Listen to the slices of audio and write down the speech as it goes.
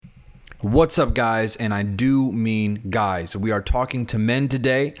What's up, guys? And I do mean guys. We are talking to men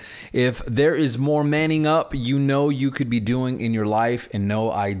today. If there is more manning up you could be doing in your life, and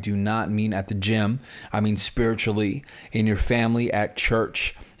no, I do not mean at the gym. I mean spiritually, in your family, at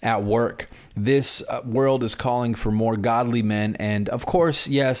church, at work. This world is calling for more godly men, and of course,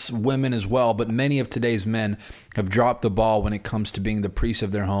 yes, women as well, but many of today's men have dropped the ball when it comes to being the priest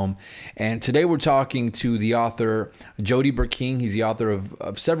of their home. And today we're talking to the author, Jody Burking. He's the author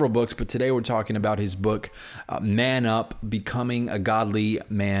of several books, but today we're talking about his book, Man Up, Becoming a Godly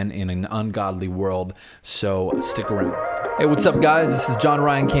Man in an Ungodly World. So stick around. Hey, what's up, guys? This is John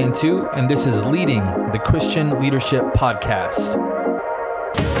Ryan Cantu, and this is Leading, the Christian Leadership Podcast.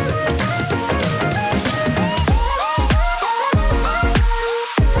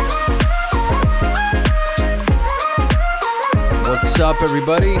 What's up,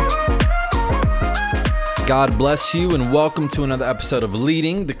 everybody? God bless you, and welcome to another episode of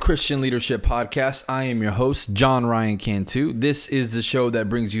Leading, the Christian Leadership Podcast. I am your host, John Ryan Cantu. This is the show that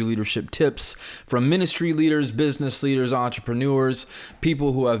brings you leadership tips from ministry leaders, business leaders, entrepreneurs,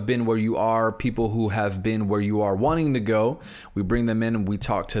 people who have been where you are, people who have been where you are wanting to go. We bring them in and we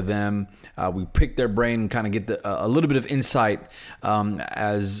talk to them. We pick their brain and kind of get a little bit of insight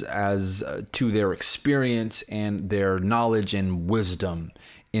as to their experience and their knowledge and wisdom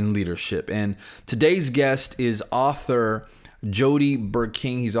in leadership. And today's guest is author Jody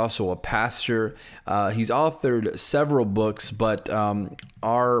Burking. He's also a pastor. He's authored several books, but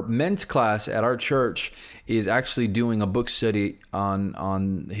our men's class at our church is actually doing a book study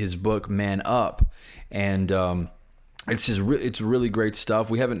on his book, Man Up. And it's really great stuff.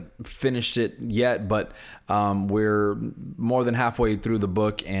 We haven't finished it yet, but we're more than halfway through the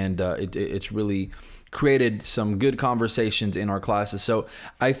book, and it's really created some good conversations in our classes. So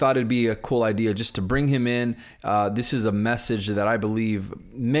I thought it'd be a cool idea just to bring him in. This is a message that I believe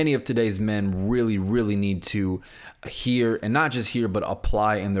many of today's men really, really need to hear, and not just hear, but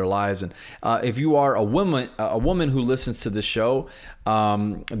apply in their lives. And if you are a woman who listens to this show,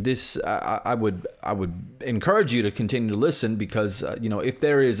 I would encourage you to continue to listen, because if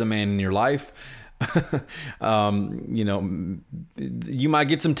there is a man in your life, you might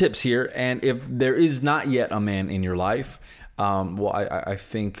get some tips here. And if there is not yet a man in your life, I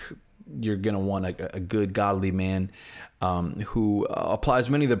think you're going to want a good, godly man who applies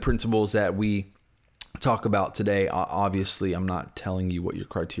many of the principles that we talk about today. Obviously, I'm not telling you what your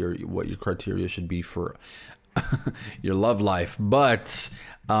criteria should be for your love life, but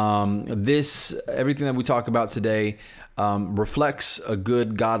everything that we talk about today reflects a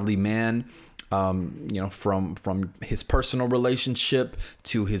good, godly man. From his personal relationship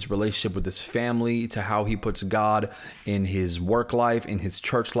to his relationship with his family, to how he puts God in his work life, in his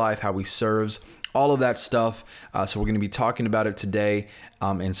church life, how he serves, all of that stuff. So we're going to be talking about it today.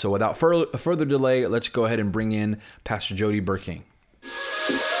 And so without further delay, let's go ahead and bring in Pastor Jody Burking.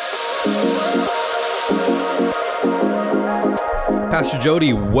 Pastor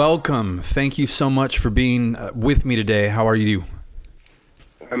Jody, welcome. Thank you so much for being with me today. How are you?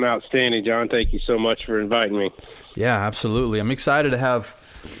 I'm outstanding, John. Thank you so much for inviting me. Yeah, absolutely. I'm excited to have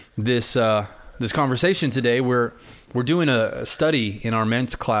this conversation today. We're doing a study in our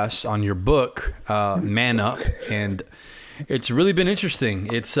men's class on your book, Man Up, and it's really been interesting.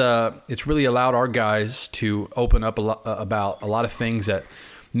 It's really allowed our guys to open up about a lot of things that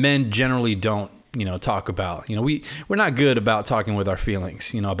men generally don't talk about. We're not good about talking with our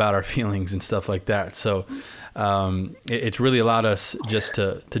feelings, about our feelings and stuff like that. So it's really allowed us just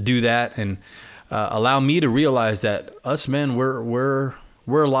to do that, and allow me to realize that us men, we're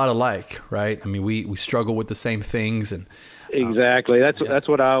a lot alike, right? I mean, we struggle with the same things, and exactly. That's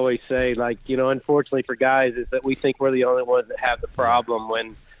what I always say. Like, unfortunately for guys, is that we think we're the only ones that have the problem,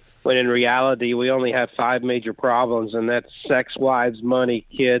 when in reality we only have 5 major problems, and that's sex, wives, money,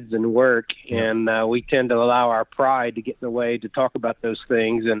 kids, and work. And we tend to allow our pride to get in the way to talk about those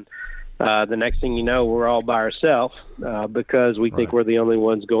things, and the next thing you know, we're all by ourselves because we think we're the only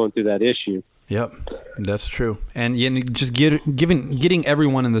ones going through that issue. Yep, that's true. And just getting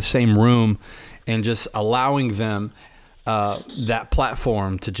everyone in the same room and just allowing them that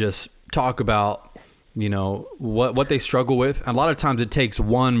platform to just talk about what they struggle with. And a lot of times it takes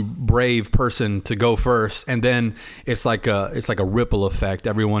one brave person to go first, and then it's like a ripple effect.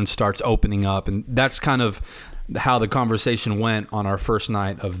 Everyone starts opening up, and that's kind of how the conversation went on our first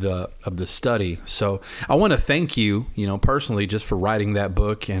night of the study. So I want to thank you, personally, just for writing that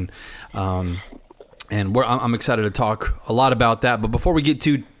book, and I'm excited to talk a lot about that. But before we get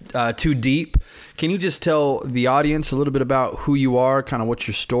too deep, can you just tell the audience a little bit about who you are, kind of what's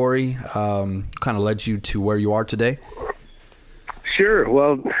your story, kind of led you to where you are today? Sure.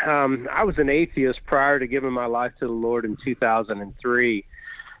 Well, I was an atheist prior to giving my life to the Lord in 2003.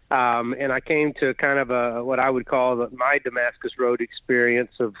 And I came to kind of what I would call my Damascus Road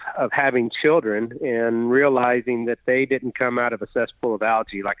experience of having children and realizing that they didn't come out of a cesspool of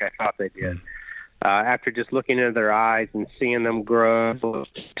algae like I thought they did. After just looking into their eyes and seeing them grow,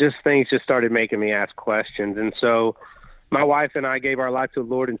 things just started making me ask questions. And so my wife and I gave our life to the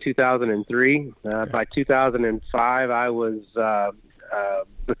Lord in 2003. By 2005, I was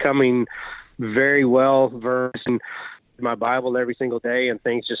becoming very well versed in my Bible every single day, and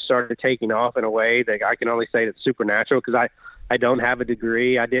things just started taking off in a way that I can only say it's supernatural, because I don't have a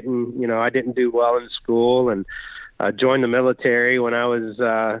degree. I didn't do well in school, and joined the military when I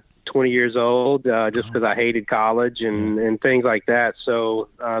was 20 years old, just because I hated college and things like that. So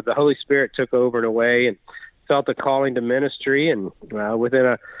the Holy Spirit took over in a way, and felt a calling to ministry. And within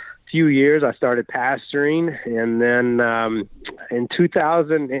a few years, I started pastoring. And then in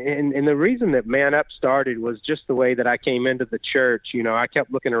 2000, and the reason that Man Up started was just the way that I came into the church. I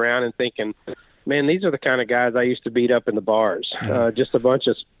kept looking around and thinking, man, these are the kind of guys I used to beat up in the bars. Just a bunch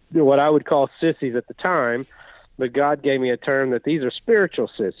of what I would call sissies at the time. But God gave me a term that these are spiritual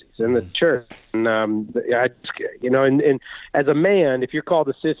sissies in the church. And, and as a man, if you're called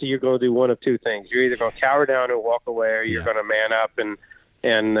a sissy, you're going to do one of two things. You're either going to cower down and walk away, or you're going to man up and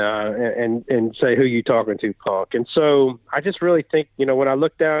say, who you talking to, punk. And so I just really think, when I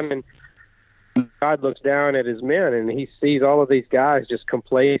look down, and God looks down at his men, and he sees all of these guys just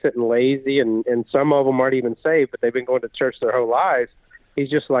complacent and lazy, and some of them aren't even saved, but they've been going to church their whole lives. He's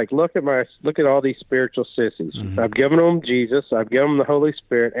just like, look at all these spiritual sissies. Mm-hmm. I've given them Jesus, I've given them the Holy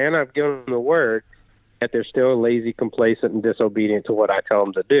Spirit, and I've given them the Word, yet they're still lazy, complacent, and disobedient to what I tell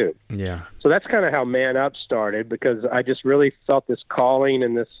them to do. Yeah. So that's kind of how Man Up started, because I just really felt this calling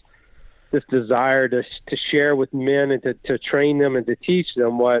and this desire to share with men and to train them and to teach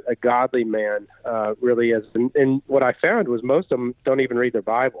them what a godly man really is. And what I found was most of them don't even read their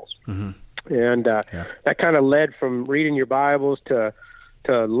Bibles. Mm-hmm. And that kind of led from reading your Bibles to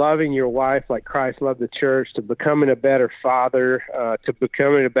loving your wife like Christ loved the church, to becoming a better father, to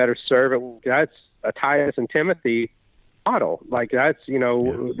becoming a better servant. That's a Titus and Timothy model. Like that's,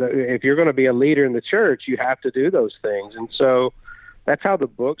 if you're going to be a leader in the church, you have to do those things. And so that's how the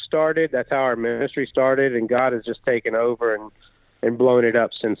book started. That's how our ministry started. And God has just taken over and blown it up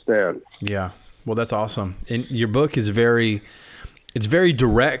since then. Yeah. Well, that's awesome. And your book is very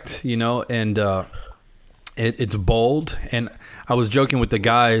direct, and it's bold. And I was joking with the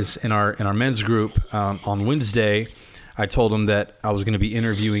guys in our men's group on Wednesday. I told them that I was going to be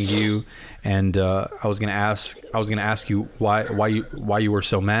interviewing you, and I was going to ask you why you were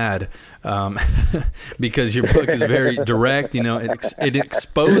so mad, because your book is very direct. It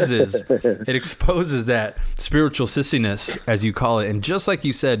exposes that spiritual sissiness, as you call it, and just like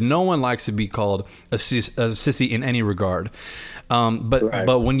you said, no one likes to be called a sissy in any regard.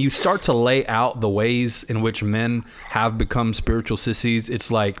 But when you start to lay out the ways in which men have become spiritual sissies, it's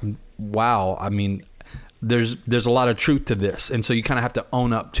like, wow. I mean, there's a lot of truth to this, and so you kind of have to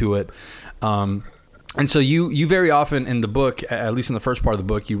own up to it. And so you very often in the book, at least in the first part of the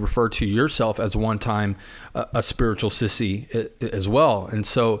book, you refer to yourself as one time a spiritual sissy as well. And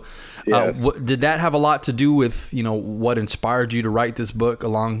so did that have a lot to do with, what inspired you to write this book,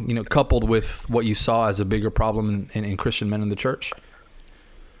 along, coupled with what you saw as a bigger problem in Christian men in the church?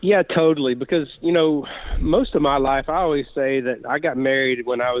 Yeah, totally. Because, most of my life, I always say that I got married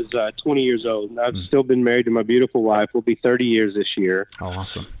when I was 20 years old. And I've still been married to my beautiful wife. We'll be 30 years this year. Oh,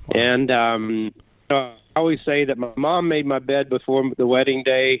 awesome. Wow. And I always say that my mom made my bed before the wedding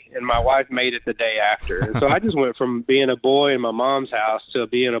day, and my wife made it the day after. And so I just went from being a boy in my mom's house to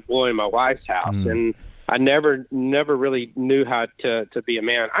being a boy in my wife's house. And I never really knew how to be a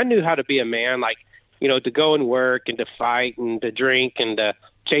man. I knew how to be a man, like, to go and work and to fight and to drink and to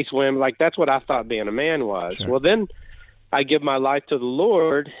chase women. Like, that's what I thought being a man was. Sure. Well, then I give my life to the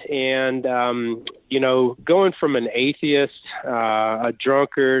Lord, and, going from an atheist, a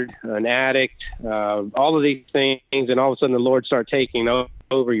drunkard, an addict, all of these things, and all of a sudden the Lord started taking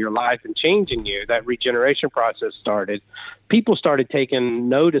over your life and changing you. That regeneration process started. People started taking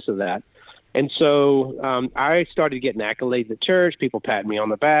notice of that. And so I started getting accolades at church, people patting me on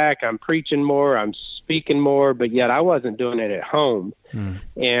the back. I'm preaching more, I'm speaking more, but yet I wasn't doing it at home.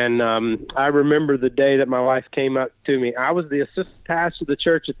 And I remember the day that my wife came up to me. I was the assistant pastor of the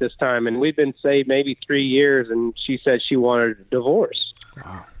church at this time, and we'd been saved maybe 3 years, and she said she wanted a divorce.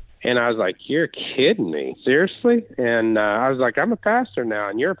 Wow. And I was like, you're kidding me, seriously? And I was like, I'm a pastor now,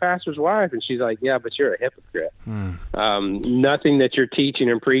 and you're a pastor's wife. And she's like, yeah, but you're a hypocrite. Nothing that you're teaching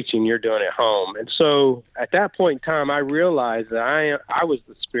and preaching, you're doing at home. And so at that point in time, I realized that I was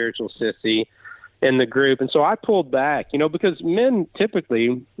the spiritual sissy in the group. And so I pulled back, because men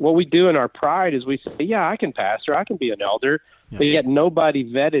typically, what we do in our pride is we say, yeah, I can pastor, I can be an elder. Yeah. But yet nobody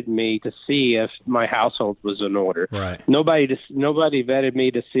vetted me to see if my household was in order. Right. Nobody vetted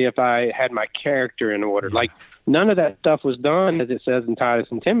me to see if I had my character in order. Yeah. Like, none of that stuff was done, as it says in Titus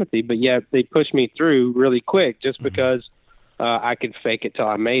and Timothy, but yet they pushed me through really quick just because I could fake it till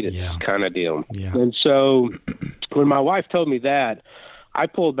I made it, kind of deal. Yeah. And so when my wife told me that, I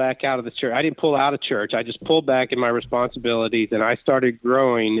pulled back out of the church. I didn't pull out of church. I just pulled back in my responsibilities, and I started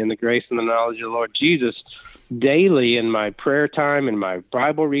growing in the grace and the knowledge of the Lord Jesus daily in my prayer time, in my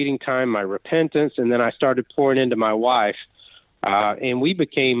Bible reading time, my repentance, and then I started pouring into my wife. And we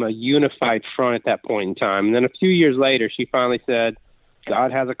became a unified front at that point in time. And then a few years later, she finally said,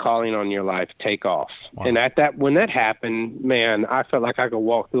 God has a calling on your life. Take off. Wow. And when that happened, man, I felt like I could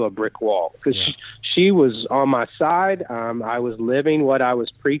walk through a brick wall because she was on my side. I was living what I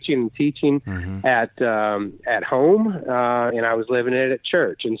was preaching and teaching at home, and I was living it at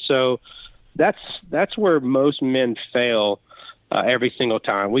church. And so that's where most men fail every single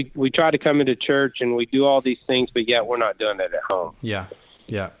time. We try to come into church and we do all these things, but yet we're not doing it at home. Yeah.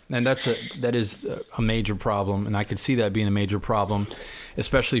 Yeah, and that is a major problem, and I could see that being a major problem,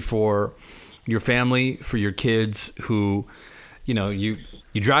 especially for your family, for your kids who, you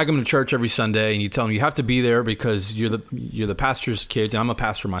drag them to church every Sunday and you tell them you have to be there because you're the pastor's kids, and I'm a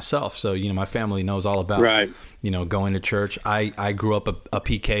pastor myself, so my family knows all about going to church. I grew up a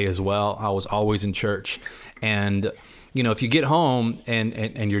PK as well. I was always in church, and if you get home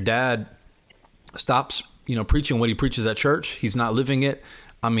and your dad stops preaching what he preaches at church, he's not living it.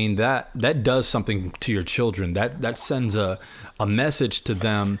 I mean, that does something to your children. That sends a message to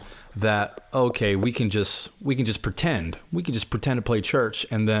them that, okay, we can just pretend. We can just pretend to play church.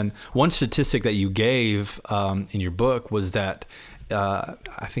 And then one statistic that you gave in your book was that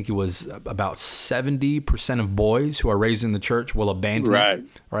I think it was about 70% of boys who are raised in the church will abandon it,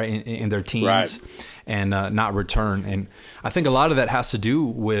 right, in their teens and not return. And I think a lot of that has to do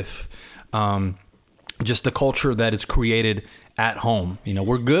with just the culture that is created at home.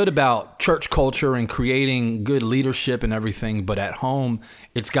 We're good about church culture and creating good leadership and everything, but at home,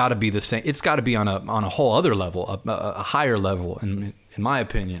 it's got to be the same. It's got to be on a whole other level, a higher level, in my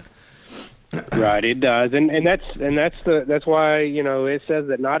opinion. Right, it does, and that's why it says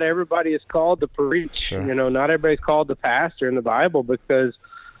that not everybody is called to preach. Sure. Not everybody's called to pastor in the Bible because,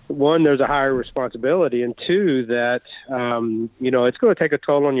 one, there's a higher responsibility, and two, that it's going to take a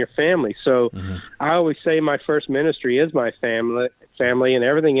toll on your family. So I always say my first ministry is my family, and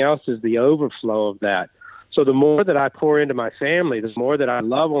everything else is the overflow of that. So the more that I pour into my family, the more that I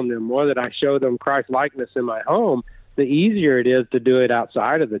love them, the more that I show them Christ likeness in my home, the easier it is to do it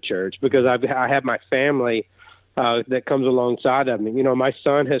outside of the church because I have my family that comes alongside of me. My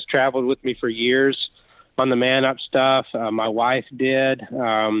son has traveled with me for years on the Man Up stuff. My wife did.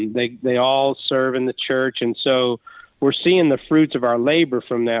 They all serve in the church, and so we're seeing the fruits of our labor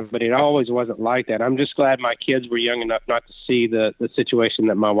from that, but it always wasn't like that. I'm just glad my kids were young enough not to see the situation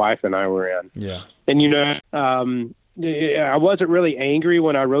that my wife and I were in. Yeah. And, I wasn't really angry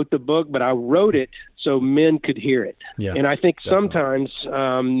when I wrote the book, but I wrote it so men could hear it. Yeah, and I think sometimes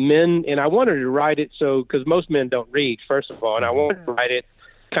men, and I wanted to write it because most men don't read, first of all, and I wanted to write it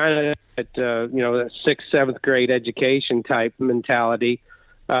kind of at, that 6th, 7th grade education type mentality,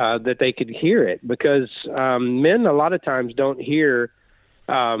 that they could hear it because men a lot of times don't hear,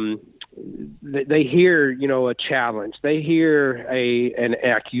 they hear, a challenge. They hear an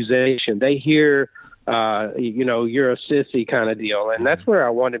accusation. They hear, you're a sissy kind of deal. And that's where I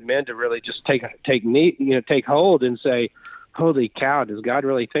wanted men to really just take hold and say, holy cow, does God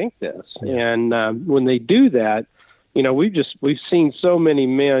really think this? Yeah. And when they do that, we've seen so many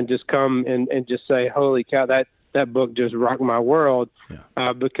men just come and just say, holy cow, that book just rocked my world,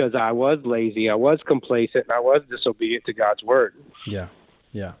 because I was lazy, I was complacent, and I was disobedient to God's word. Yeah.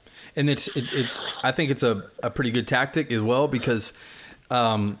 Yeah. And it's I think it's a pretty good tactic as well, because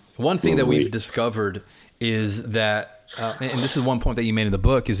one thing that we've discovered is that, and this is one point that you made in the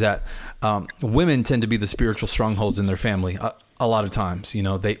book, is that women tend to be the spiritual strongholds in their family. A lot of times,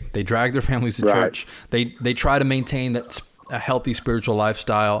 they drag their families to church. They try to maintain a healthy spiritual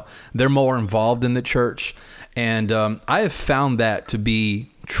lifestyle. They're more involved in the church. And I have found that to be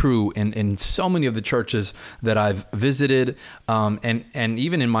true in so many of the churches that I've visited. And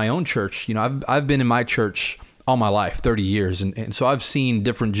even in my own church, I've been in my church all my life, 30 years. And so I've seen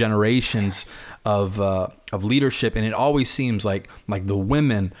different generations of leadership, and it always seems like the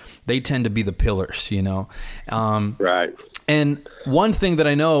women, they tend to be the pillars, you know? Right. And one thing that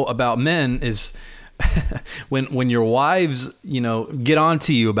I know about men is when your wives, you know, get on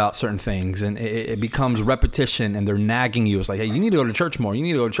to you about certain things, and it becomes repetition, and they're nagging you. It's like, hey, you need to go to church more. You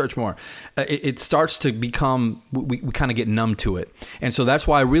need to go to church more. It starts to become, we kind of get numb to it. And so that's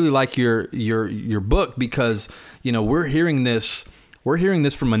why I really like your book, because, you know, we're hearing this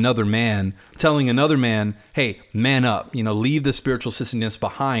from another man telling another man, hey, man up, you know, leave the spiritual sissyness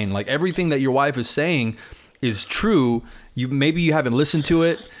behind. Like, everything that your wife is saying is true. Maybe you haven't listened to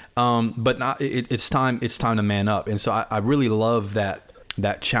it, but not. It's time to man up. And so I really love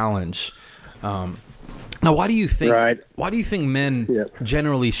that challenge. Now, why do you think? Right. Why do you think men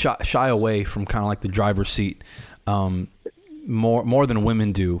generally shy away from kind of like the driver's seat, more than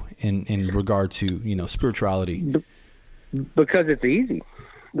women do in regard to, you know, spirituality? Because it's easy.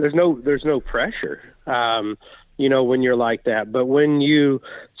 There's no pressure. You know, when you're like that. But when you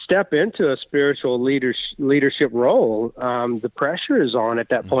step into a spiritual leadership role, the pressure is on at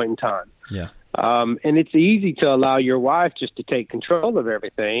that point in time. Yeah. And it's easy to allow your wife just to take control of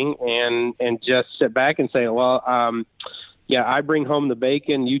everything and just sit back and say, well, yeah, I bring home the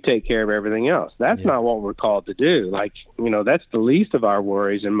bacon, you take care of everything else. That's not what we're called to do. Like, you know, that's the least of our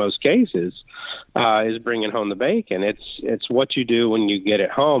worries in most cases, is bringing home the bacon. It's what you do when you get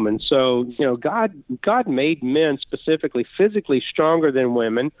it home. And so, you know, God made men specifically physically stronger than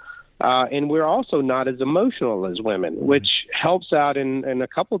women. And we're also not as emotional as women, which helps out in a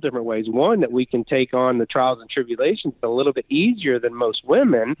couple of different ways. One, that we can take on the trials and tribulations a little bit easier than most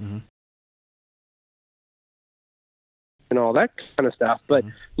women. Mm-hmm. And all that kind of stuff. But,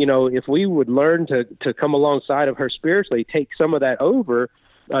 you know, if we would learn to come alongside of her spiritually, take some of that over,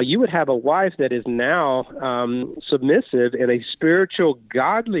 you would have a wife that is now submissive in a spiritual,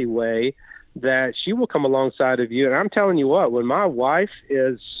 godly way, that she will come alongside of you. And I'm telling you what, when my wife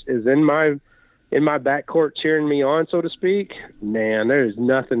is in my backcourt cheering me on, so to speak, man, there is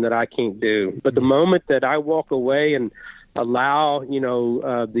nothing that I can't do. But the moment that I walk away and allow, you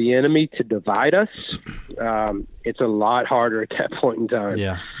know, the enemy to divide us, it's a lot harder at that point in time.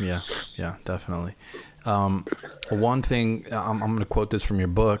 Yeah, definitely. One thing, I'm going to quote this from your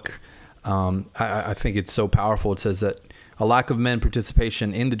book. I think it's so powerful. It says that a lack of men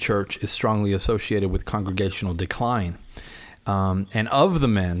participation in the church is strongly associated with congregational decline. And of the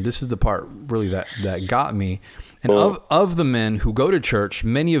men, this is the part really that got me. And of the men who go to church,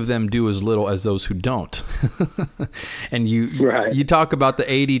 many of them do as little as those who don't. And you talk about the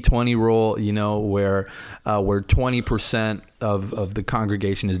 80-20 rule, you know, where 20% of the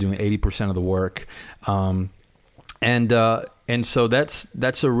congregation is doing 80% of the work. And so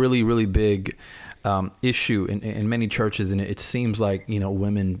that's a really, really big issue in many churches. And it seems like, you know,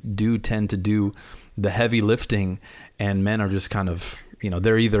 women do tend to do the heavy lifting, and men are just kind of, you know,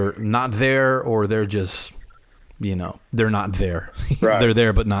 they're either not there or they're just, you know, they're not there. Right. They're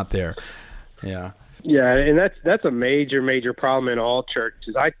there, but not there. Yeah. Yeah. And that's a major problem in all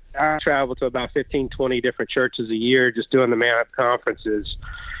churches. I travel to about 15, 20 different churches a year, just doing the Man Up conferences.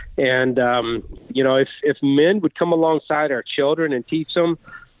 And, you know, if men would come alongside our children and teach them,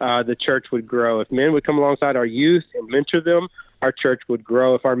 the church would grow. If men would come alongside our youth and mentor them, our church would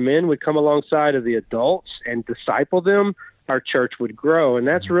grow. If our men would come alongside of the adults and disciple them, our church would grow. And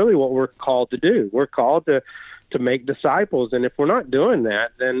that's really what we're called to do. We're called to make disciples. And if we're not doing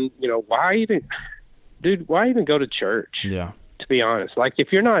that, then, you know, why even go to church? Yeah. To be honest, like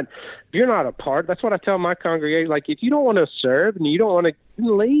if you're not a part, that's what I tell my congregation. Like if you don't want to serve and you don't want to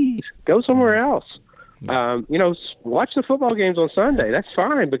leave, go somewhere else. You know, watch the football games on Sunday. That's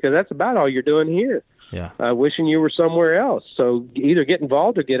fine, because that's about all you're doing here. Yeah. Wishing you were somewhere else. So either get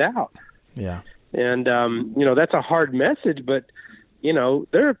involved or get out. Yeah. And, you know, that's a hard message, but, you know,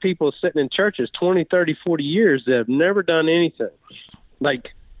 there are people sitting in churches 20, 30, 40 years that have never done anything.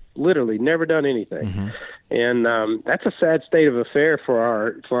 Like literally never done anything. Mm-hmm. And that's a sad state of affair for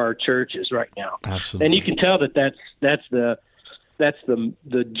our churches right now. Absolutely. And you can tell that's the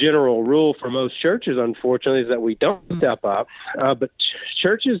general rule for most churches, unfortunately, is that we don't step up. But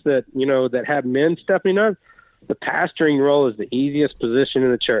churches that, you know, that have men stepping up, the pastoring role is the easiest position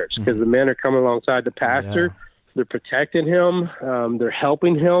in the church, because the men are coming alongside the pastor. Yeah. They're protecting him. They're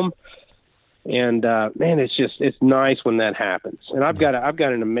helping him. And, man, it's nice when that happens. And I've got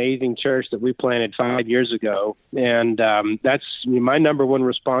an amazing church that we planted 5 years ago. And that's my number one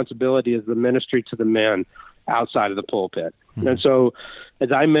responsibility, is the ministry to the men outside of the pulpit. And so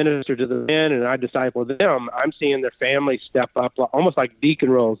as I minister to the men and I disciple them, I'm seeing their families step up almost like deacon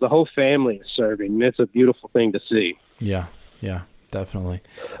roles. The whole family is serving. And it's a beautiful thing to see. Yeah, definitely.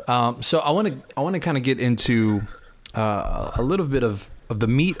 So I want to kind of get into a little bit of the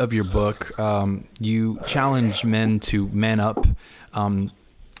meat of your book. You challenge men to man up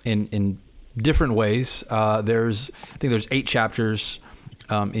in different ways. I think there's 8 chapters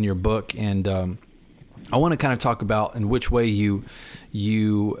in your book, and I want to kind of talk about in which way you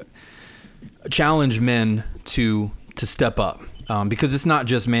challenge men to step up, because it's not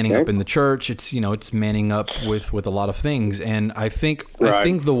just manning up in the church. It's it's manning up with a lot of things, and I think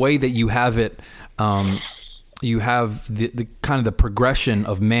the way that you have it, you have the kind of the progression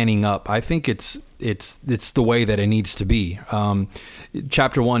of manning up. I think it's the way that it needs to be.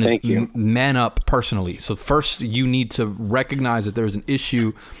 Chapter 1 is man up personally. So first you need to recognize that there's an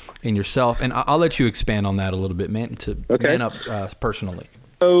issue in yourself, and I'll let you expand on that a little bit, man up personally.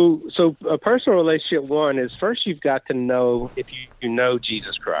 So a personal relationship, one is first you've got to know if you know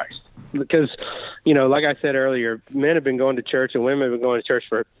Jesus Christ, because like I said earlier, men have been going to church and women have been going to church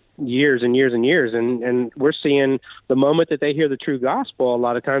for years and years and years, and we're seeing the moment that they hear the true gospel, a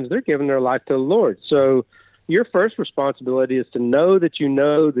lot of times they're giving their life to the Lord. So your first responsibility is to know that you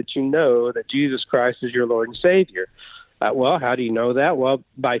know that Jesus Christ is your Lord and Savior. Well, how do you know that? Well,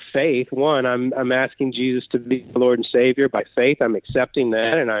 by faith. One, I'm asking Jesus to be the Lord and Savior. By faith, I'm accepting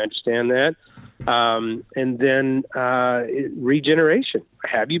that, and I understand that. And then regeneration.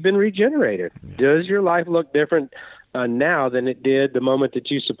 Have you been regenerated? Does your life look different now than it did the moment that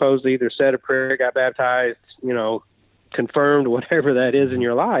you supposedly either said a prayer, got baptized, confirmed, whatever that is in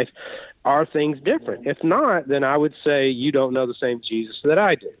your life? Are things different? If not, then I would say you don't know the same Jesus that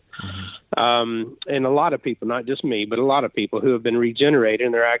I do. And a lot of people, not just me, but a lot of people who have been regenerated,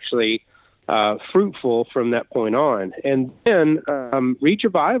 and they're actually fruitful from that point on. And then read your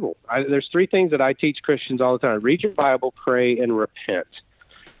Bible. There's 3 things that I teach Christians all the time. Read your Bible, pray, and repent.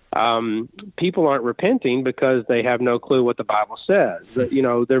 People aren't repenting because they have no clue what the Bible says.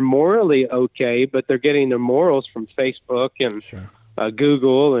 They're morally okay, but they're getting their morals from Facebook and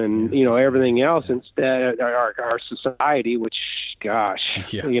Google and everything else instead. Our society, which that's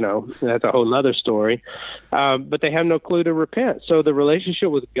a whole nother story. But they have no clue to repent. So the relationship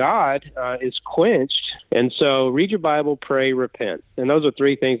with God is quenched. And so read your Bible, pray, repent. And those are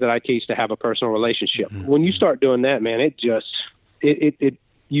 3 things that I teach to have a personal relationship. When you start doing that, man,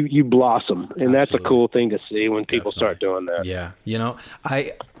 you blossom, and Absolutely. That's a cool thing to see when people start doing that. Yeah,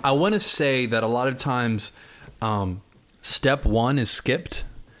 I want to say that a lot of times step 1 is skipped,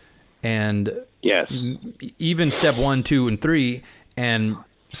 and even step 1, 2, and 3, and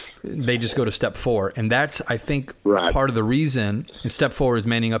they just go to step 4, and that's, I think, part of the reason. And step 4 is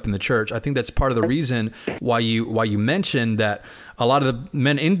manning up in the church. I think that's part of the reason why you mentioned that a lot of the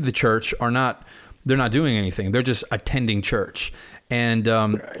men in the church they're not doing anything. They're just attending church. And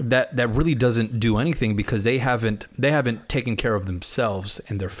that really doesn't do anything, because they haven't taken care of themselves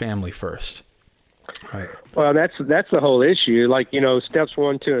and their family first. Right. Well, that's the whole issue. Steps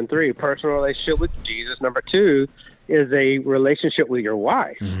 1, 2, and 3, personal relationship with Jesus. Number 2 is a relationship with your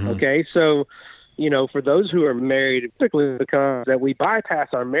wife. Okay. So, for those who are married, it typically becomes that we bypass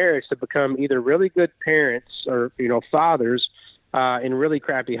our marriage to become either really good parents or, fathers, and really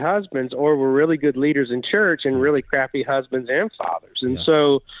crappy husbands, or we're really good leaders in church and really crappy husbands and fathers. And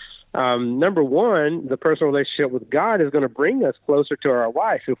so, number 1, the personal relationship with God is going to bring us closer to our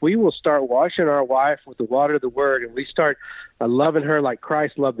wife. If we will start washing our wife with the water of the Word, and we start loving her like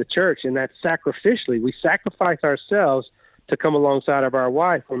Christ loved the church, and that's sacrificially, we sacrifice ourselves to come alongside of our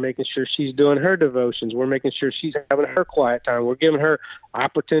wife. We're making sure she's doing her devotions. We're making sure she's having her quiet time. We're giving her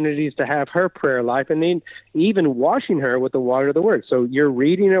opportunities to have her prayer life, and then even washing her with the water of the Word. So you're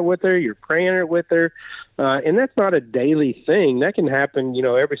reading it with her, you're praying it with her, and that's not a daily thing. That can happen,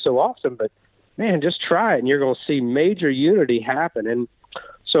 every so often, but man, just try it, and you're going to see major unity happen. And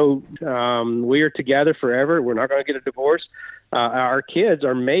so we are together forever. We're not going to get a divorce. Our kids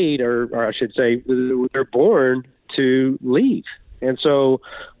are made, or I should say, they're born to leave. And so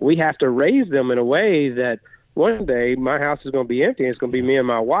we have to raise them in a way that one day my house is going to be empty, and it's going to be me and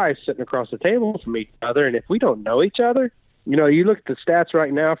my wife sitting across the table from each other. And if we don't know each other, you look at the stats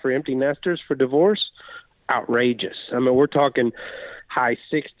right now for empty nesters for divorce, outrageous. I mean, we're talking high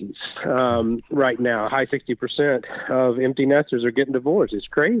 60s right now. High 60% of empty nesters are getting divorced. It's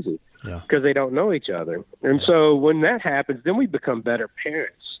crazy because they don't know each other. And so when that happens, then we become better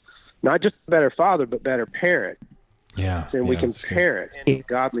parents, not just a better father, but better parent. Yeah. And we can parent in a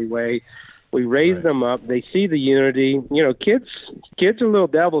godly way We raise them up. They see the unity. You know, kids are little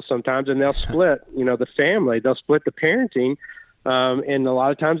devils sometimes, and they'll split, you know, the family. They'll split the parenting. And a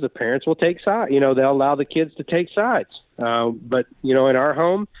lot of times the parents will take sides. You know, they'll allow the kids to take sides. But, you know, in our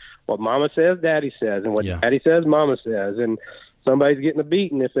home, what mama says, daddy says. And what daddy says, mama says. And somebody's getting a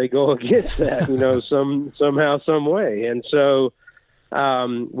beating if they go against that, you know, somehow, some way. And so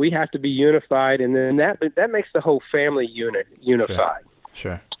we have to be unified. And then that makes the whole family unified.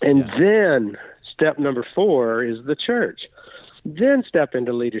 Sure. And then step number 4 is the church. Then step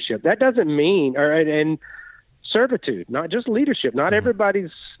into leadership. That doesn't mean, and servitude, not just leadership. Not everybody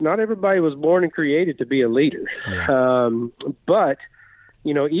was born and created to be a leader. Yeah. But,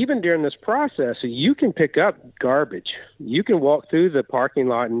 you know, even during this process, you can pick up garbage. You can walk through the parking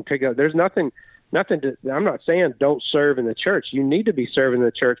lot and pick up. There's nothing to, I'm not saying don't serve in the church. You need to be serving in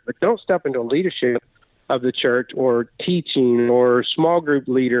the church, but don't step into leadership of the church or teaching or small group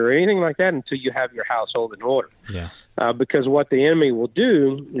leader or anything like that until you have your household in order. Yeah. Because what the enemy will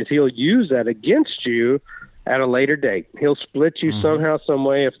do is he'll use that against you at a later date. He'll split you somehow, some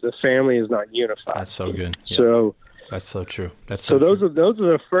way if the family is not unified. That's so good. Yeah. So that's so true. That's so true. those are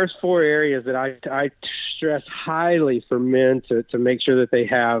the first 4 areas that I stress highly for men to make sure that they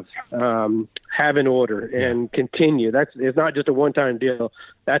have in order and continue. It's not just a one-time deal.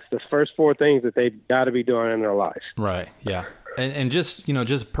 That's the first 4 things that they've got to be doing in their life. Right. Yeah. And just, you know,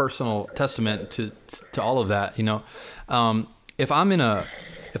 just personal testament to all of that, you know, if I'm in a,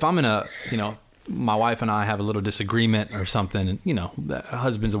 you know, my wife and I have a little disagreement or something, and, you know,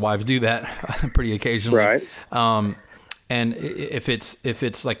 husbands and wives do that pretty occasionally. Right. And if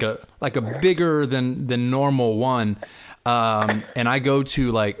it's like a bigger than normal one, and I go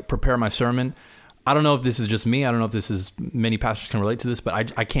to like prepare my sermon, I don't know if this is just me. I don't know if this is many pastors can relate to this,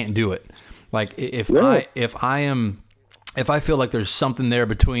 but I can't do it. Like if I feel like there's something there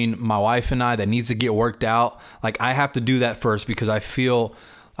between my wife and I that needs to get worked out, like I have to do that first, because I feel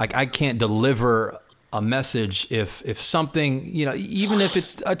like I can't deliver a message if something, you know, even if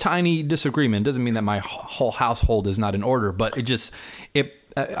it's a tiny disagreement, doesn't mean that my whole household is not in order, but it's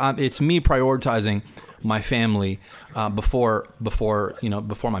me prioritizing my family before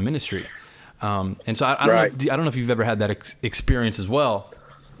my ministry. And so I don't know if you've ever had that experience as well.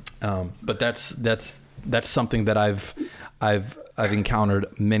 But that's something that I've encountered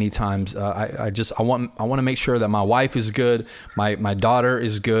many times. I want to make sure that my wife is good, my daughter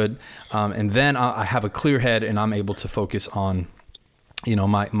is good, and then I have a clear head and I'm able to focus on, you know,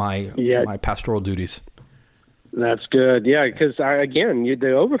 my pastoral duties. That's good. Yeah, because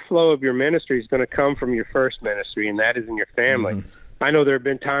the overflow of your ministry is going to come from your first ministry, and that is in your family. Mm-hmm. I know there have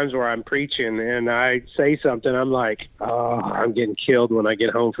been times where I'm preaching and I say something, I'm like, oh, I'm getting killed when I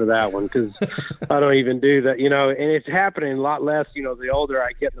get home for that one, because I don't even do that, you know, and it's happening a lot less, you know, the older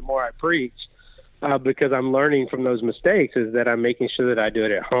I get, the more I preach, because I'm learning from those mistakes, is that I'm making sure that I do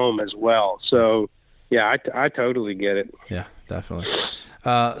it at home as well. So, yeah, I totally get it. Yeah, definitely.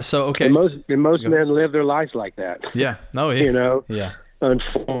 So, okay. And most men live their lives like that. Yeah. No, yeah. You know? Yeah.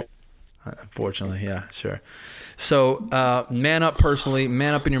 Unfortunately, yeah, sure. So, man up personally,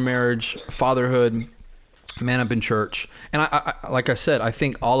 man up in your marriage, fatherhood, man up in church. And I like I said, I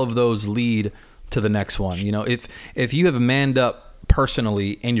think all of those lead to the next one. You know, if you have manned up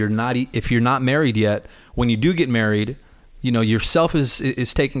personally and if you're not married yet, when you do get married, you know, yourself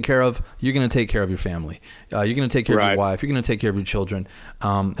is taken care of. You're going to take care of your family. You're going to take care of your wife. You're going to take care of your children.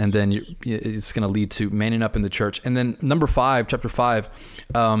 And then it's going to lead to manning up in the church. And then number 5, chapter 5,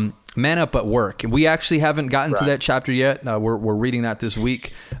 man up at work. We actually haven't gotten to that chapter yet. We're reading that this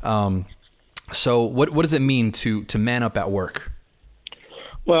week. So what does it mean to man up at work?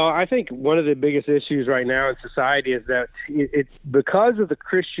 Well, I think one of the biggest issues right now in society is that it's because of the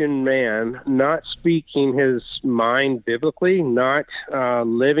Christian man not speaking his mind biblically, not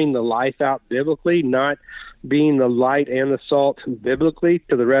living the life out biblically, not being the light and the salt biblically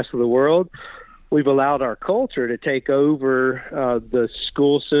to the rest of the world. We've allowed our culture to take over the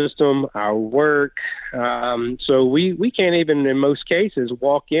school system, our work. So we can't even, in most cases,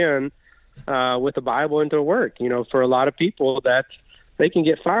 walk in with the Bible into work. You know, for a lot of people, they can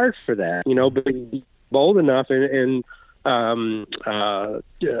get fired for that, you know, but be bold enough and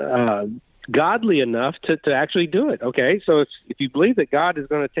godly enough to actually do it. Okay, so if you believe that God is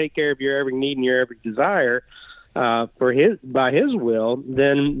going to take care of your every need and your every desire by His will,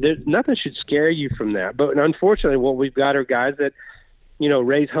 then nothing should scare you from that. But unfortunately, what we've got are guys that, you know,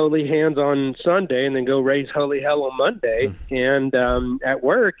 raise holy hands on Sunday and then go raise holy hell on Monday, and at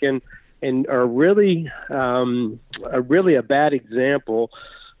work and are really a bad example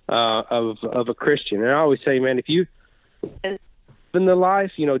of a Christian. And I always say, man, if you in the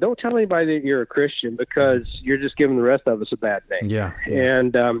life, don't tell anybody that you're a Christian, because you're just giving the rest of us a bad name. Yeah.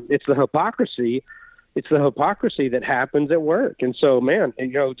 And it's the hypocrisy. It's the hypocrisy that happens at work. And so, man,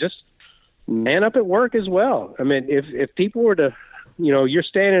 just man up at work as well. I mean, if people were to, you're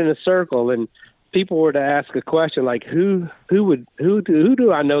standing in a circle and people were to ask a question like, who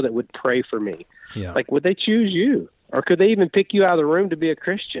do I know that would pray for me? Yeah. Like, would they choose you, or could they even pick you out of the room to be a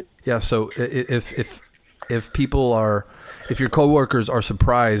Christian? Yeah. So if your coworkers are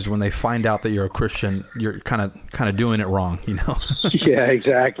surprised when they find out that you're a Christian, you're kind of doing it wrong, Yeah,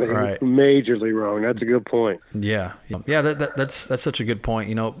 exactly. Right. Majorly wrong. That's a good point. Yeah. That's such a good point.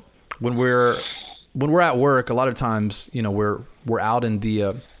 When we're at work, a lot of times, we're out in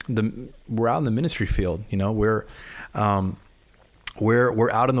we're out in the ministry field.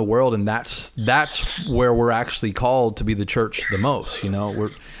 We're out in the world, and that's where we're actually called to be the church the most.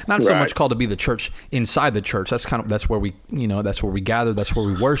 We're not so much called to be the church inside the church. That's where we gather, that's where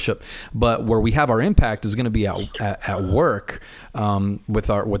we worship. But where we have our impact is going to be at work, with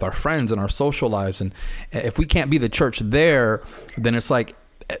our friends and our social lives. And if we can't be the church there, then it's like,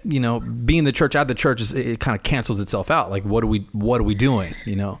 being the church at the church it kind of cancels itself out. Like, what are we doing?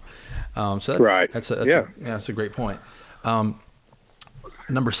 So that's a great point.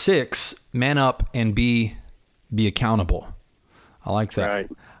 Number 6, man up and be accountable. I like that. Right.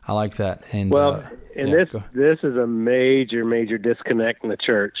 I like that. And this is a major disconnect in the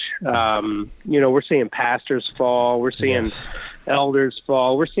church. We're seeing pastors fall. We're seeing elders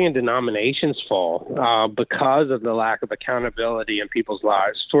fall. We're seeing denominations fall because of the lack of accountability in people's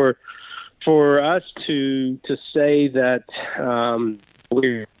lives. For us to say that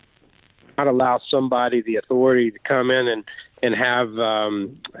we're not allow somebody the authority to come in and have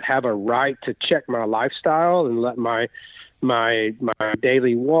a right to check my lifestyle and let my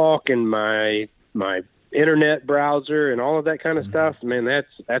daily walk and my internet browser and all of that kind of stuff, man,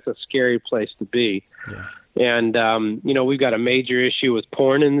 that's a scary place to be. Yeah. And, we've got a major issue with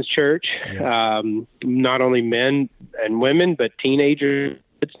porn in the church. Yeah. Not only men and women, but teenagers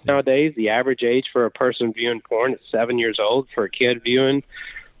nowadays. The average age for a person viewing porn is 7 years old. For a kid viewing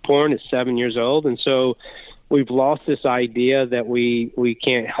porn is 7 years old. And so we've lost this idea that we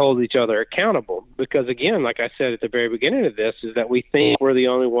can't hold each other accountable, because, again, like I said at the very beginning of this, is that we think we're the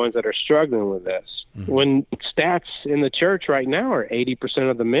only ones that are struggling with this. Mm-hmm. When stats in the church right now are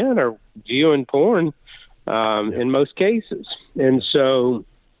 80% of the men are viewing porn in most cases. And so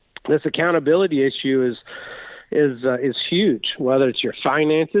this accountability issue is huge, whether it's your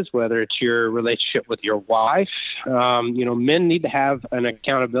finances, whether it's your relationship with your wife. Men need to have an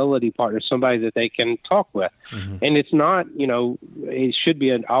accountability partner, somebody that they can talk with. Mm-hmm. And it's not, it should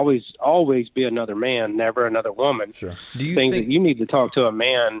be always be another man, never another woman. Sure. Do you think that you need to talk to a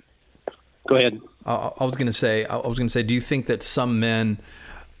man? Go ahead. I was going to say, do you think that some men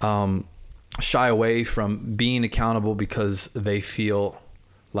shy away from being accountable because they feel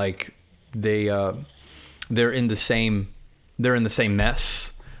like they're in the same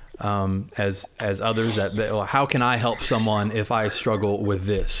mess as others? How can I help someone if I struggle with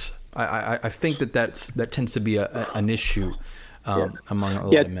this? I think that tends to be an issue among a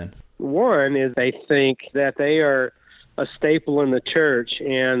lot of men. One is they think that they are a staple in the church,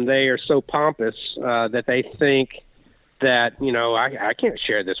 and they are so pompous that they think that I can't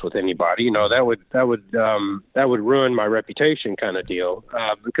share this with anybody. That would ruin my reputation, kind of deal,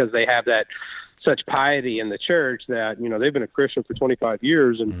 because they have that such piety in the church that, they've been a Christian for 25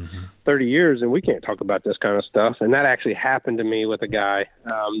 years and mm-hmm. 30 years, and we can't talk about this kind of stuff. And that actually happened to me with a guy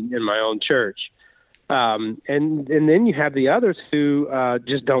in my own church. And then you have the others who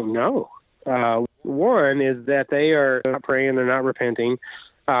just don't know. One is that they are not praying, they're not repenting.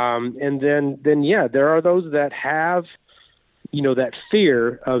 And then there are those that have, that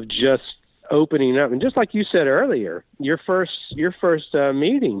fear of just opening up. And just like you said earlier, your first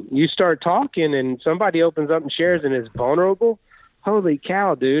meeting, you start talking and somebody opens up and shares and is vulnerable. Holy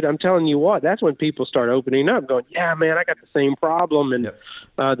cow, dude. I'm telling you what, that's when people start opening up, going, yeah, man, I got the same problem and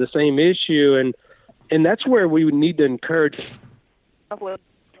the same issue. And that's where we would need to encourage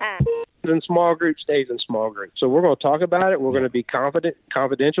in small groups, stays in small groups. So we're going to talk about it. We're going to be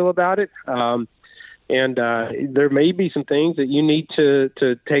confidential about it. And there may be some things that you need to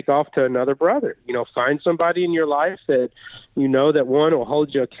take off to another brother. Find somebody in your life that that one will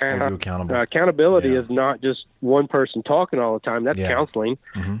hold you accountable. Accountability is not just one person talking all the time. That's counseling.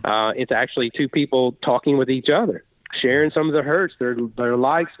 Mm-hmm. It's actually two people talking with each other, sharing some of their hurts, their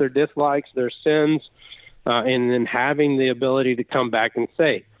likes, their dislikes, their sins, and then having the ability to come back and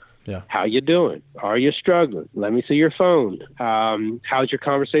say, Yeah. How you doing? Are you struggling? Let me see your phone. How's your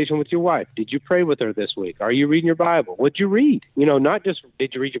conversation with your wife? Did you pray with her this week? Are you reading your Bible? What'd you read? Not just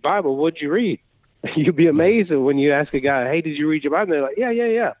did you read your Bible, what'd you read? You'd be amazed when you ask a guy, hey, did you read your Bible? And they're like,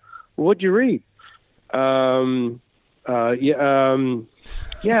 yeah. Well, what'd you read? It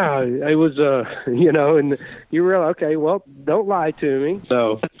was, and you realize, okay, well, don't lie to me.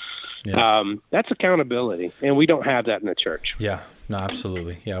 So that's accountability, and we don't have that in the church. Yeah, no,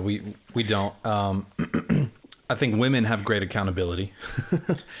 absolutely. Yeah, we don't. I think women have great accountability.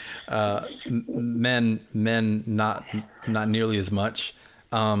 Men not nearly as much.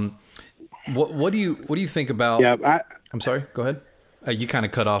 What do you think about? Yeah, I'm sorry. Go ahead. You kind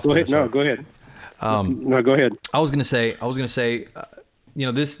of cut off. Go ahead. No, go ahead. No, go ahead. I was gonna say,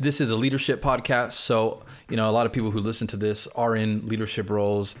 this is a leadership podcast, so a lot of people who listen to this are in leadership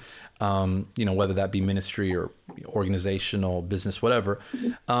roles, whether that be ministry or organizational, business, whatever.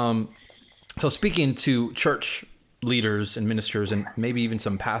 So speaking to church leaders and ministers, and maybe even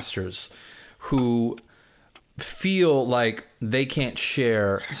some pastors who feel like they can't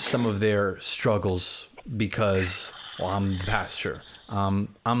share some of their struggles because, well, I'm the pastor,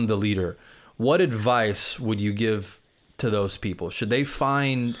 I'm the leader. What advice would you give to those people? Should they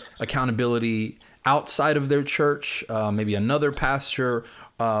find accountability outside of their church, maybe another pastor?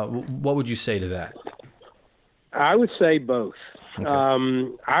 What would you say to that? I would say both.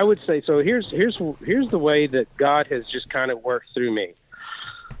 Okay. I would say, so here's the way that God has just kind of worked through me.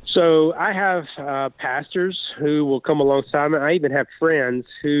 So I have pastors who will come alongside me. I even have friends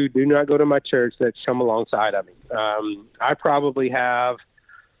who do not go to my church that come alongside of me. I probably have,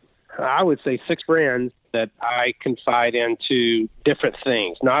 I would say, 6 friends that I confide into different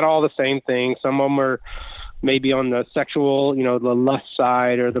things. Not all the same things. Some of them are maybe on the sexual, the lust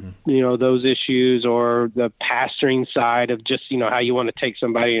side, or the, those issues, or the pastoring side of just, how you want to take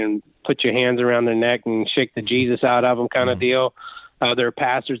somebody and put your hands around their neck and shake the Jesus out of them kind of deal. There are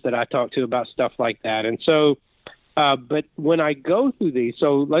pastors that I talk to about stuff like that. And so, but when I go through these,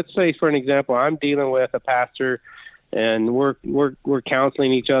 so let's say, for an example, I'm dealing with a pastor and we're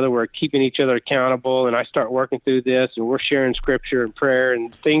counseling each other. We're keeping each other accountable. And I start working through this, and we're sharing scripture and prayer,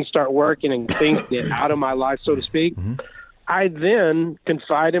 and things start working and things get out of my life, so to speak. Mm-hmm. I then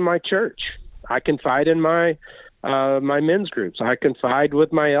confide in my church. I confide in my men's groups. I confide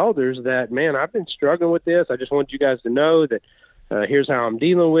with my elders that, man, I've been struggling with this. I just want you guys to know that here's how I'm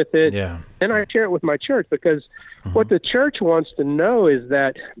dealing with it. Yeah. And I share it with my church, because what the church wants to know is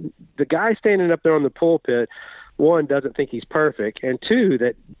that the guy standing up there on the pulpit, one, doesn't think he's perfect, and two,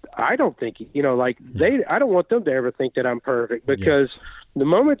 that I don't think, I don't want them to ever think that I'm perfect, because the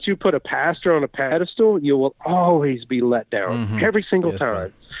moment you put a pastor on a pedestal, you will always be let down every single time.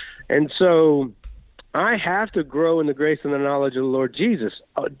 Right. And so I have to grow in the grace and the knowledge of the Lord Jesus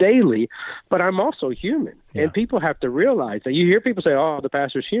daily, but I'm also human. Yeah. And people have to realize that. You hear people say, oh, the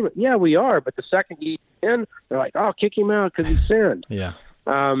pastor's human. Yeah, we are. But the second he's in, they're like, oh, kick him out because he sinned. Yeah.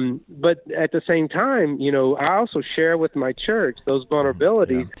 But at the same time, I also share with my church those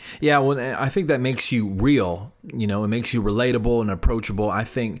vulnerabilities. Yeah, well, I think that makes you real. It makes you relatable and approachable. I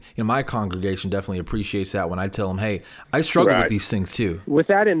think my congregation definitely appreciates that when I tell them, hey, I struggle with these things too. With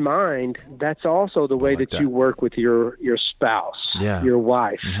that in mind, that's also the way that you work with your spouse, your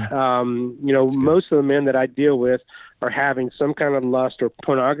wife. Mm-hmm. Most of the men that I deal with are having some kind of lust or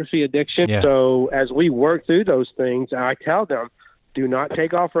pornography addiction. Yeah. So as we work through those things, I tell them, do not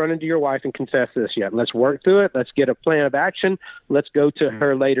take off running to your wife and confess this yet. Let's work through it. Let's get a plan of action. Let's go to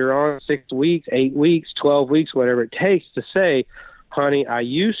her later on, 6 weeks, 8 weeks, 12 weeks, whatever it takes, to say, honey, I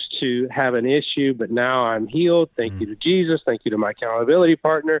used to have an issue, but now I'm healed. Thank you to Jesus. Thank you to my accountability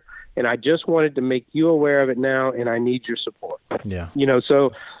partner. And I just wanted to make you aware of it now, and I need your support. Yeah.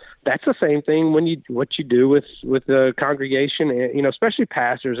 So that's the same thing what you do with the congregation, and, especially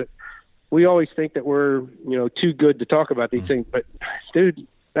pastors. We always think that we're, too good to talk about these things, but dude,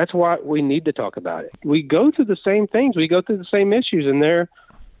 that's why we need to talk about it. We go through the same things. We go through the same issues, and there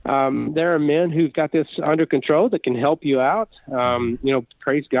are men who've got this under control that can help you out.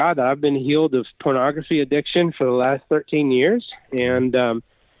 Praise God that I've been healed of pornography addiction for the last 13 years. And,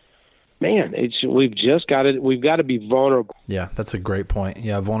 we've got to be vulnerable. Yeah, that's a great point.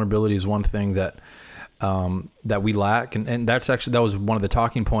 Yeah. Vulnerability is one thing that we lack. And that was one of the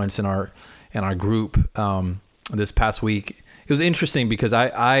talking points in our group, this past week. It was interesting because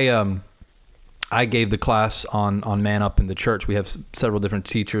I gave the class on Man Up in the church. We have several different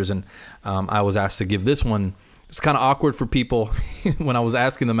teachers, and I was asked to give this one. It's kind of awkward for people when I was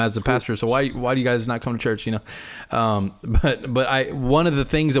asking them as a pastor, so why do you guys not come to church? But one of the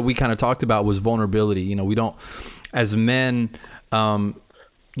things that we kind of talked about was vulnerability. We don't, as men,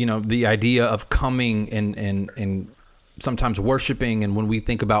 the idea of coming and sometimes worshiping. And when we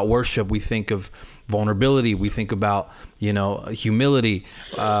think about worship, we think of vulnerability. We think about, humility.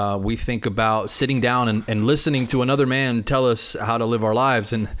 We think about sitting down and listening to another man tell us how to live our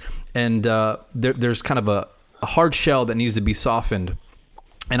lives. And there's kind of a hard shell that needs to be softened.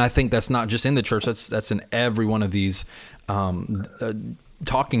 And I think that's not just in the church. That's in every one of these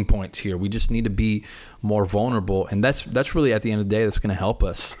talking points here. We just need to be more vulnerable. And that's really, at the end of the day, that's going to help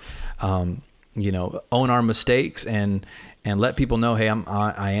us, own our mistakes and let people know, hey,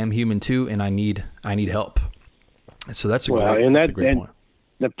 I am human too, and I need help. So that's a great point.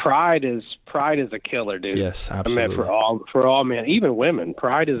 The pride is a killer, dude. Yes, absolutely. I mean, for all men, even women,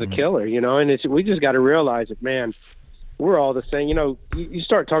 pride is a killer, and we just got to realize that, man, we're all the same. You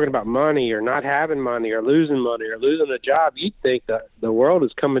start talking about money or not having money or losing a job, you'd think that the world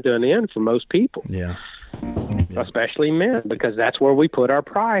is coming to an end for most people. Yeah. Especially men, because that's where we put our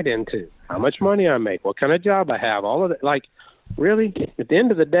pride into. How much money I make, what kind of job I have, all of that. Like, really, at the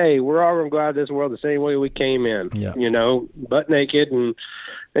end of the day, we're all going to go out of this world the same way we came in, butt naked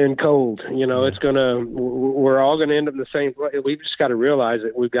and cold. It's going to, we're all going to end up in the same place. We've just got to realize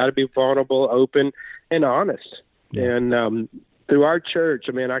that we've got to be vulnerable, open, and honest. Yeah. And through our church,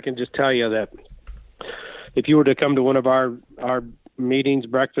 I can just tell you that if you were to come to one of our meetings,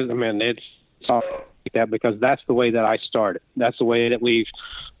 breakfast, it's all like that, because that's the way that I started. That's the way that we've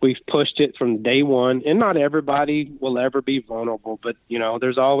pushed it from day one. And not everybody will ever be vulnerable, but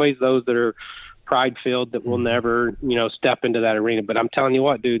there's always those that are pride-filled that will never step into that arena. But I'm telling you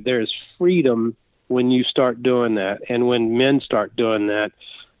what, dude, there's freedom when you start doing that, and when men start doing that,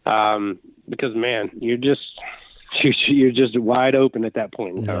 because, man, you're just wide open at that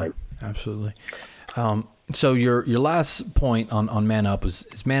point in time. Yeah, absolutely. So your last point on Man Up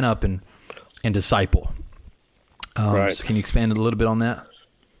is Man Up and disciple. Right. So can you expand a little bit on that?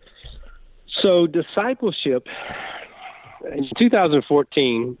 So discipleship, in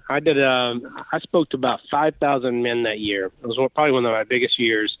 2014, I spoke to about 5,000 men that year. It was probably one of my biggest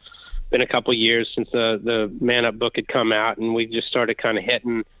years. Been a couple of years since the Man Up book had come out, and we just started kind of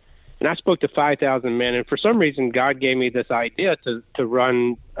hitting. And I spoke to 5,000 men, and for some reason, God gave me this idea to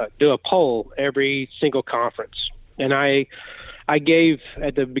do a poll every single conference. And I gave,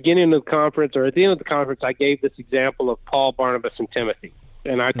 at the beginning of the conference, or at the end of the conference, I gave this example of Paul, Barnabas, and Timothy.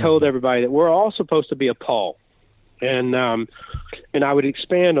 And I told everybody that we're all supposed to be a Paul. And I would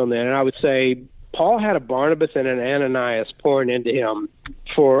expand on that, and I would say Paul had a Barnabas and an Ananias pouring into him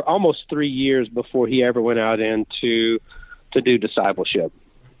for almost 3 years before he ever went out to do discipleship,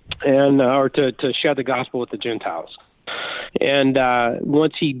 and or to share the gospel with the Gentiles. And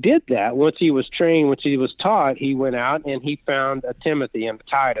once he did that, once he was trained, once he was taught, he went out and he found a Timothy and a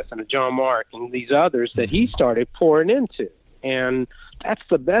Titus and a John Mark and these others that he started pouring into. And that's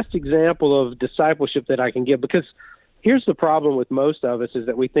the best example of discipleship that I can give, because here's the problem with most of us is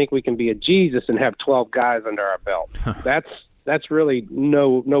that we think we can be a Jesus and have 12 guys under our belt. That's really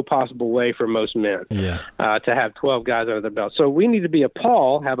no possible way for most men to have 12 guys under their belt. So we need to be a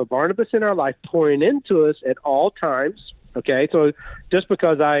Paul, have a Barnabas in our life pouring into us at all times. Okay, so just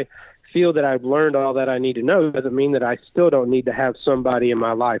because I feel that I've learned all that I need to know doesn't mean that I still don't need to have somebody in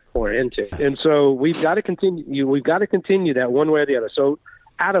my life pour into. And so we've got to continue. We've got to continue that one way or the other. So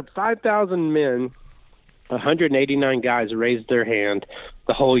out of 5,000 men, 189 guys raised their hand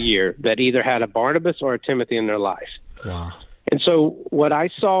the whole year that either had a Barnabas or a Timothy in their life. Wow. And so what I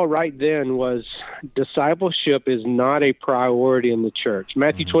saw right then was discipleship is not a priority in the church.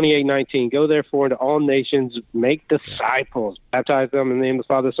 Matthew 28:19, go therefore into all nations, make disciples, baptize them in the name of the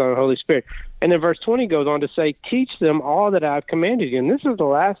Father, Son, and Holy Spirit. And then verse 20 goes on to say, teach them all that I've commanded you. And this is the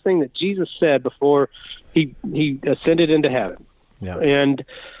last thing that Jesus said before he ascended into heaven. Yeah. And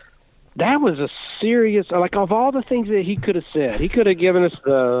that was a serious, like, of all the things that he could have said, he could have given us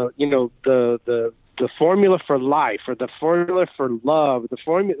the formula for life, or the formula for love, the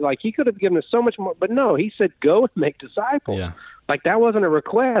formula, like, he could have given us so much more, but no, he said, go and make disciples. Yeah. Like, that wasn't a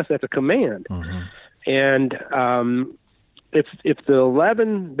request, that's a command. And if the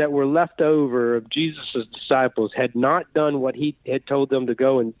 11 that were left over of Jesus' disciples had not done what he had told them to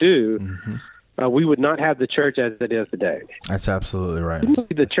go and do, we would not have the church as it is today. That's absolutely right.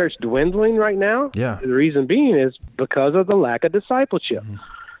 The church dwindling right now. Yeah. The reason being is because of the lack of discipleship.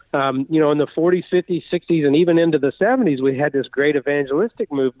 In the 40s, 50s, 60s, and even into the 70s, we had this great evangelistic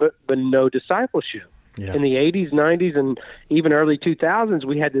movement, but no discipleship. Yeah. In the 80s, 90s, and even early 2000s,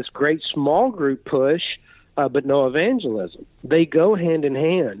 we had this great small group push, but no evangelism. They go hand in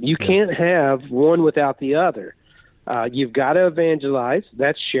hand. You can't have one without the other. You've got to evangelize.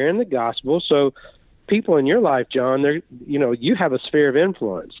 That's sharing the gospel. So people in your life, John, they're, you have a sphere of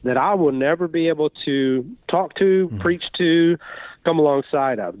influence that I will never be able to talk to, preach to, come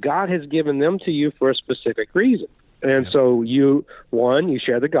alongside of. God has given them to you for a specific reason. And so you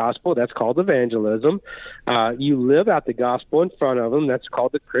share the gospel. That's called evangelism. You live out the gospel in front of them. That's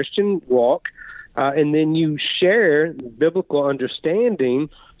called the Christian walk. And then you share biblical understanding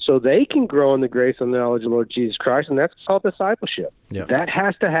so they can grow in the grace and knowledge of the Lord Jesus Christ, and that's called discipleship. Yeah. That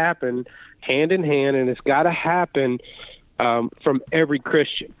has to happen hand in hand, and it's got to happen from every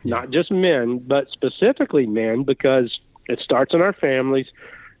Christian, not just men, but specifically men, because it starts in our families,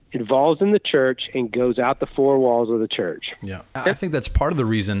 involves in the church, and goes out the four walls of the church. Yeah, I think that's part of the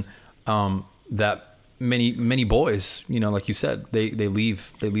reason that many boys, like you said, they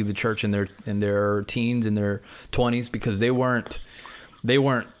leave the church in their teens, in their 20s, because they weren't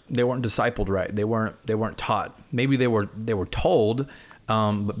discipled right. They weren't taught. Maybe they were told,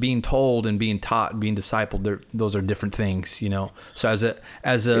 but being told and being taught and being discipled, those are different things, So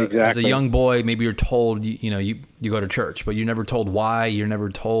as a young boy, maybe you're told, you go to church, but you're never told why. You're never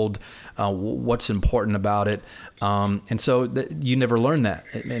told what's important about it, and so you never learn that,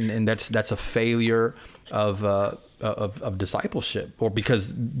 and that's a failure of discipleship, or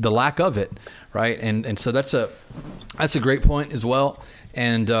because the lack of it, right? And so that's a great point as well,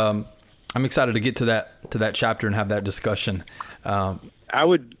 and I'm excited to get to that chapter and have that discussion. I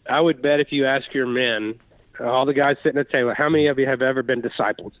would bet if you ask your men, all the guys sitting at the table, how many of you have ever been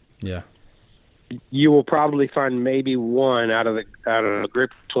discipled? Yeah, you will probably find maybe one out of a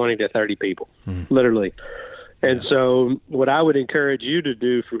group of 20 to 30 people, literally. And so what I would encourage you to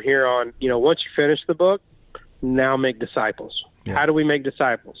do from here on, once you finish the book, now make disciples. Yeah. How do we make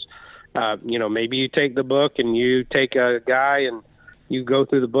disciples? Maybe you take the book and you take a guy and you go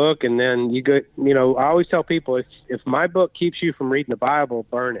through the book, and then you go, I always tell people, if my book keeps you from reading the Bible,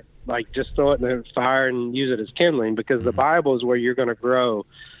 burn it. Like, just throw it in the fire and use it as kindling, because the Bible is where you're going to grow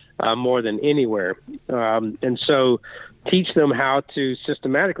more than anywhere. And so teach them how to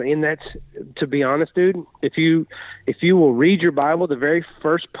systematically, and that's, to be honest, dude, if you will read your Bible, the very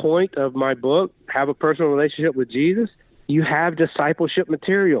first point of my book, have a personal relationship with Jesus, you have discipleship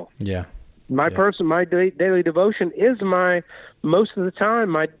material. Yeah. My daily devotion is most of the time,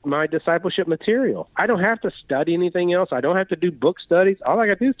 my discipleship material. I don't have to study anything else. I don't have to do book studies. All I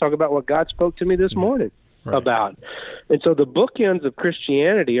got to do is talk about what God spoke to me this morning about. And so the bookends of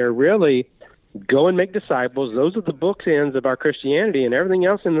Christianity are really go and make disciples. Those are the bookends of our Christianity, and everything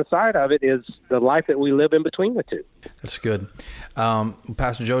else in the side of it is the life that we live in between the two. That's good.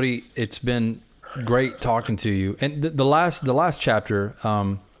 Pastor Jody, it's been great talking to you. And the last chapter,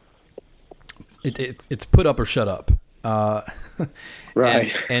 it's put up or shut up.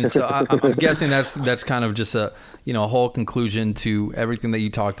 Right. And so I'm guessing that's kind of just a whole conclusion to everything that you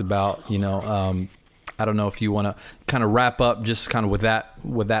talked about. I don't know if you want to kind of wrap up just kind of with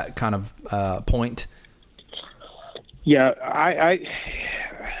that kind of point. Yeah,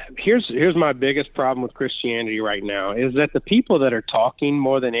 here's my biggest problem with Christianity right now is that the people that are talking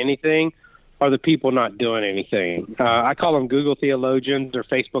more than anything are the people not doing anything. I call them Google theologians or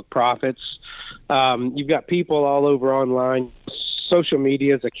Facebook prophets. You've got people all over online. Social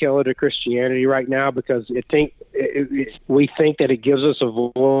media is a killer to Christianity right now because we think that it gives us a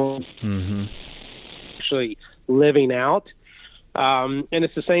voice actually living out. And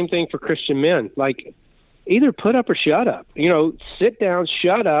it's the same thing for Christian men. Like, either put up or shut up. Sit down,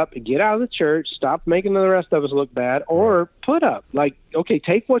 shut up, get out of the church, stop making the rest of us look bad, or put up. Like, okay,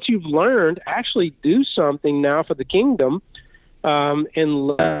 take what you've learned, actually do something now for the kingdom, and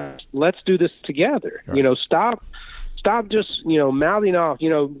let's do this together. Right. Stop just, mouthing off.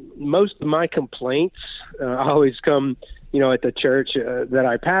 Most of my complaints always come, at the church that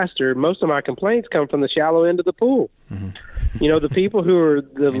I pastor, most of my complaints come from the shallow end of the pool. Mm-hmm. The people who are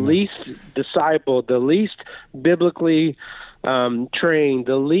the least discipled, the least biblically trained,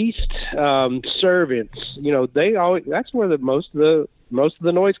 the least servants, that's where most of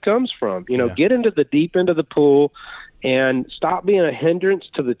the noise comes from. Get into the deep end of the pool and stop being a hindrance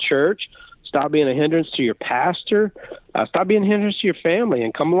to the church. Stop being a hindrance to your pastor. Stop being a hindrance to your family,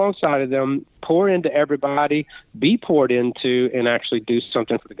 and come alongside of them. Pour into everybody. Be poured into, and actually do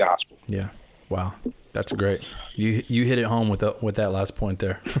something for the gospel. Yeah. Wow, that's great. You hit it home with that last point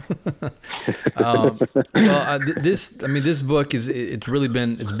there. This book it's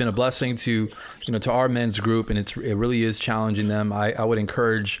been a blessing to our men's group, and it really is challenging them. I would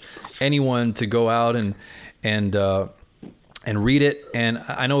encourage anyone to go out and read it. And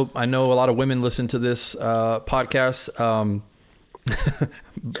I know a lot of women listen to this podcast.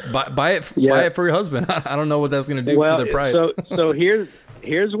 Buy it for your husband. I don't know what that's going to do for the price. So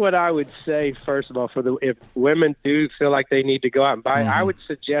Here's what I would say. First of all, if women do feel like they need to go out and buy, I would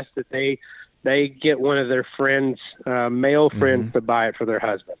suggest that they get one of their friends, male friends, to buy it for their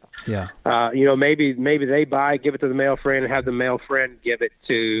husband. Yeah. Maybe they buy, give it to the male friend, and have the male friend give it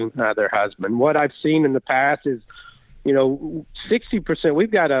to their husband. What I've seen in the past is, 60%. We've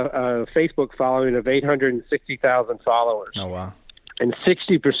got a Facebook following of 860,000 followers. Oh wow! And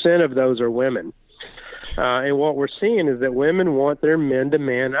 60% of those are women. And what we're seeing is that women want their men to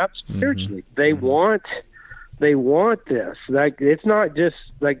man up spiritually. They want this. Like, it's not just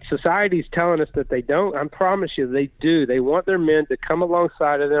like society's telling us that they don't. I promise you, they do. They want their men to come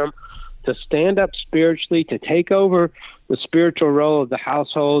alongside of them, to stand up spiritually, to take over the spiritual role of the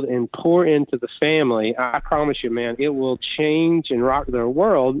household and pour into the family. I promise you, man, it will change and rock their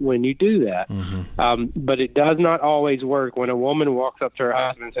world when you do that. But it does not always work when a woman walks up to her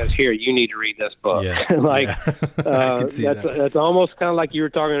husband and says, "Here, you need to read this book." Yeah. That's almost kind of like you were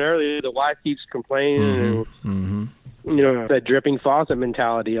talking earlier. The wife keeps complaining and that dripping faucet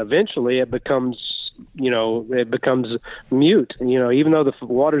mentality. Eventually it becomes mute. Even though the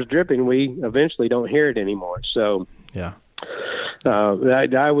water's dripping, we eventually don't hear it anymore. So yeah.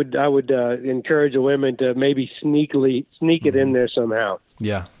 I would encourage the women to maybe sneak it in there somehow.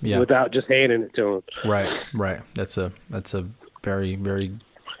 Yeah. Without just handing it to them. Right. That's a very, very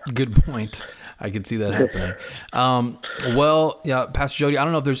good point. I could see that happening. Pastor Jody, I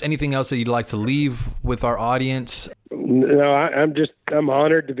don't know if there's anything else that you'd like to leave with our audience. No, I'm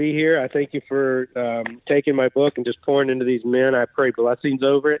honored to be here. I thank you for taking my book and just pouring into these men. I pray blessings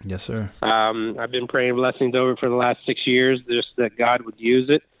over it. Yes, sir. I've been praying blessings over it for the last 6 years, just that God would use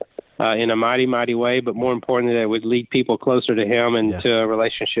it in a mighty, mighty way, but more importantly, that it would lead people closer to Him and to a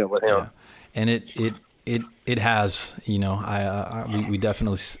relationship with Him. Yeah. And it has, we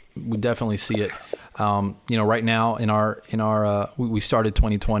definitely see it. Right now in our we started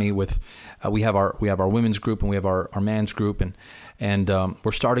 2020 with we have our women's group and we have our men's group and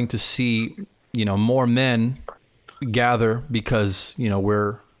we're starting to see more men gather because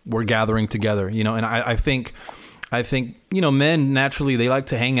we're gathering together, and I think men naturally, they like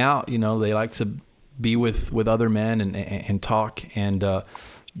to hang out, they like to be with other men and talk, and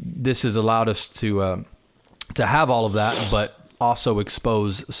this has allowed us to have all of that, but also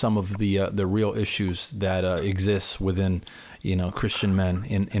expose some of the real issues that exist within Christian men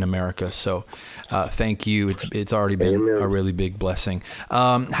in America. So thank you. It's already been a really big blessing.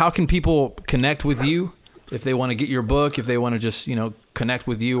 How can people connect with you if they want to get your book, if they want to just connect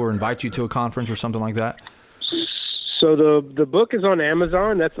with you or invite you to a conference or something like that? So the book is on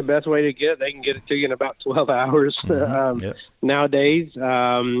Amazon. That's the best way to get it. They can get it to you in about 12 hours nowadays.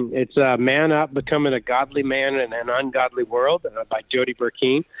 It's Man Up, Becoming a Godly Man in an Ungodly World by Jody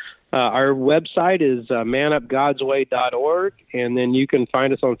Burkeen. Our website is manupgodsway.org, and then you can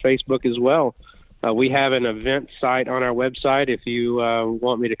find us on Facebook as well. We have an event site on our website. If you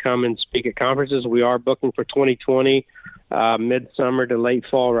want me to come and speak at conferences, we are booking for 2020. Midsummer to late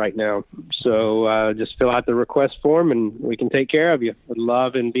fall right now. So just fill out the request form and we can take care of you. Would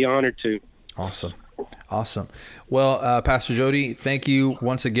love and be honored to. Awesome. Well, Pastor Jody, thank you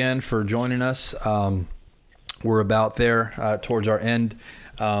once again for joining us. We're about there towards our end.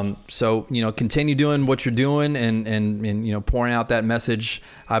 So, continue doing what you're doing and pouring out that message.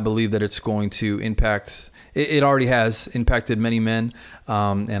 I believe that it's going to impact. It already has impacted many men,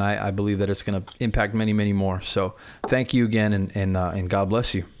 and I believe that it's going to impact many, many more. So thank you again, and God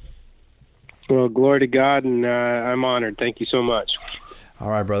bless you. Well, glory to God, and I'm honored. Thank you so much. All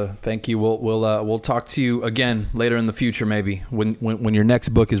right, brother. Thank you. We'll talk to you again later in the future, maybe when your next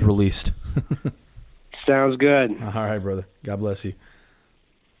book is released. Sounds good. All right, brother. God bless you.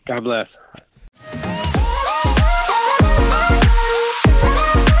 God bless.